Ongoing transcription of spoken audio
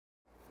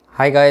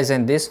Hi guys,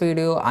 in this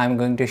video I'm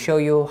going to show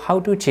you how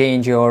to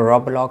change your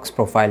Roblox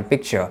profile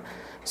picture.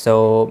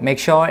 So make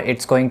sure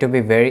it's going to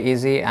be very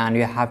easy and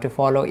you have to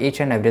follow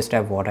each and every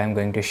step what I'm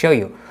going to show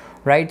you.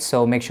 Right,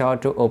 so make sure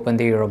to open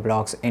the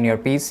Roblox in your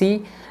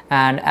PC,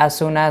 and as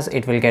soon as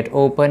it will get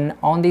open,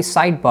 on the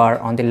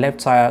sidebar, on the left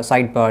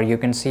sidebar, you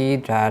can see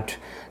that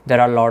there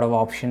are a lot of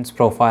options: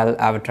 profile,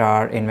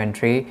 avatar,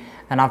 inventory,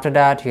 and after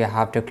that you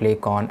have to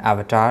click on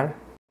avatar.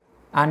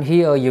 And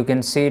here you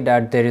can see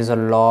that there is a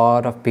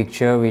lot of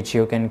picture which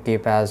you can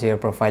keep as your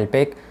profile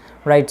pic,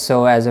 right?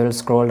 So as you will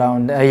scroll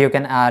down, you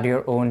can add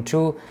your own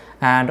too,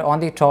 and on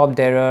the top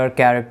there are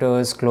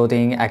characters,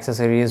 clothing,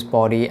 accessories,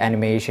 body,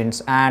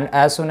 animations, and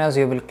as soon as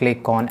you will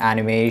click on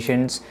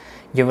animations,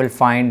 you will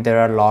find there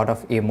are a lot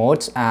of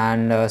emotes,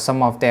 and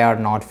some of them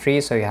are not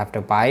free, so you have to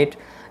buy it,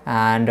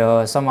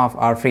 and some of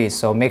are free.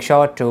 So make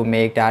sure to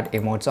make that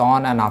emotes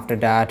on, and after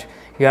that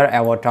your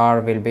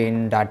avatar will be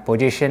in that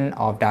position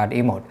of that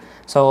emote.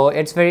 So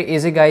it's very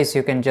easy guys,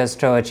 you can just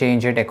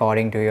change it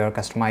according to your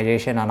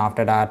customization, and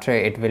after that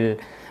it will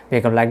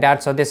become like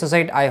that. So this is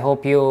it. I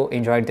hope you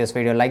enjoyed this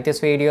video. Like this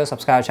video,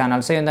 subscribe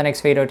channel. See you in the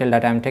next video. Till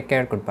that time, take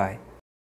care. Goodbye.